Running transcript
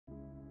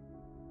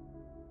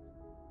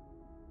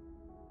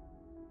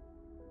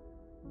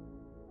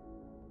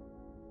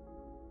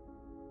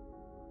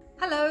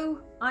Hello,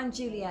 I'm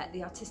Juliet,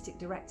 the Artistic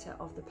Director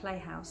of the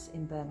Playhouse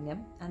in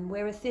Birmingham, and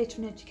we're a theatre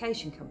and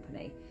education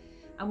company.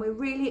 And we're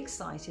really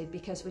excited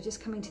because we're just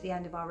coming to the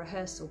end of our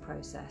rehearsal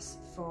process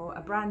for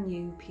a brand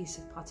new piece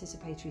of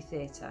participatory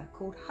theatre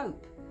called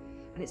Hope.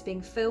 And it's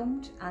being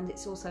filmed and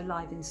it's also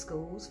live in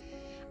schools.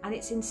 And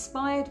it's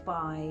inspired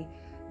by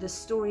the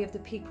story of the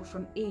people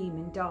from Eyam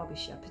in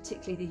Derbyshire,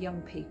 particularly the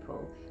young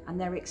people, and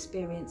their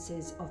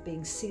experiences of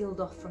being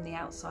sealed off from the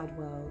outside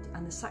world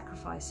and the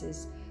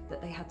sacrifices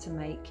that they had to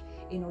make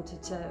in order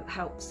to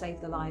help save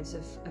the lives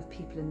of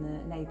people in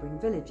the neighbouring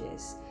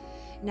villages.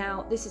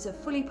 Now, this is a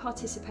fully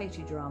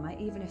participatory drama,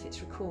 even if it's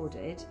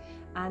recorded,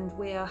 and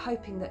we are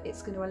hoping that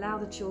it's going to allow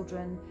the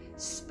children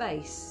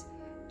space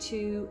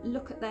to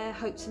look at their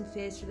hopes and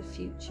fears for the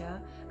future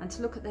and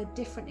to look at their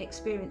different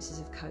experiences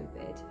of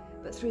COVID,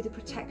 but through the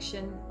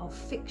protection of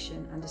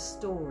fiction and a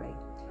story.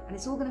 And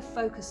it's all going to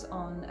focus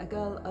on a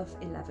girl of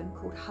 11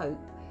 called Hope,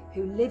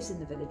 who lives in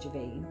the village of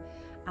Eyam,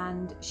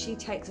 and she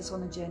takes us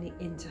on a journey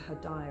into her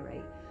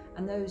diary.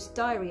 And those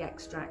diary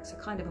extracts are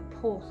kind of a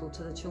portal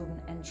to the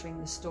children entering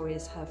the story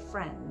as her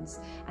friends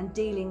and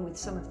dealing with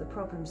some of the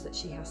problems that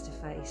she has to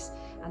face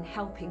and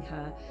helping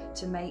her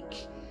to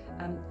make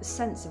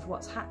sense of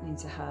what's happening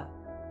to her.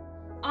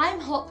 I'm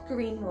Hop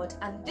Greenwood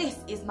and this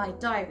is my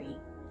diary.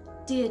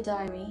 Dear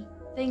diary,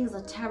 things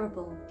are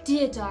terrible.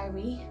 Dear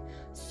diary,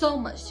 so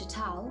much to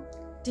tell.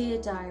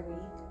 Dear diary,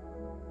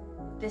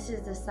 this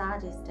is the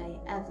saddest day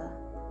ever.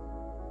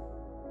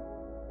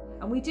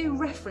 And we do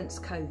reference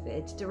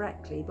COVID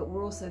directly, but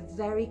we're also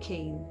very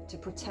keen to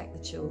protect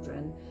the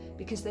children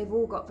because they've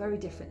all got very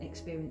different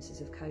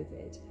experiences of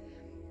COVID.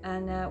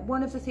 And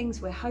one of the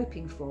things we're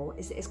hoping for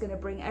is that it's going to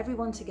bring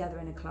everyone together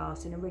in a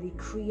class in a really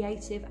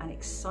creative and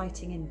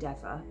exciting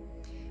endeavour,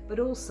 but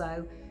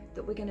also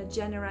that we're going to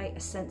generate a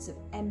sense of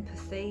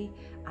empathy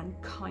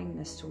and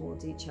kindness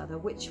towards each other,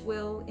 which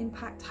will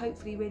impact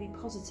hopefully really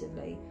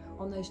positively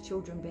on those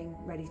children being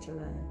ready to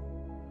learn.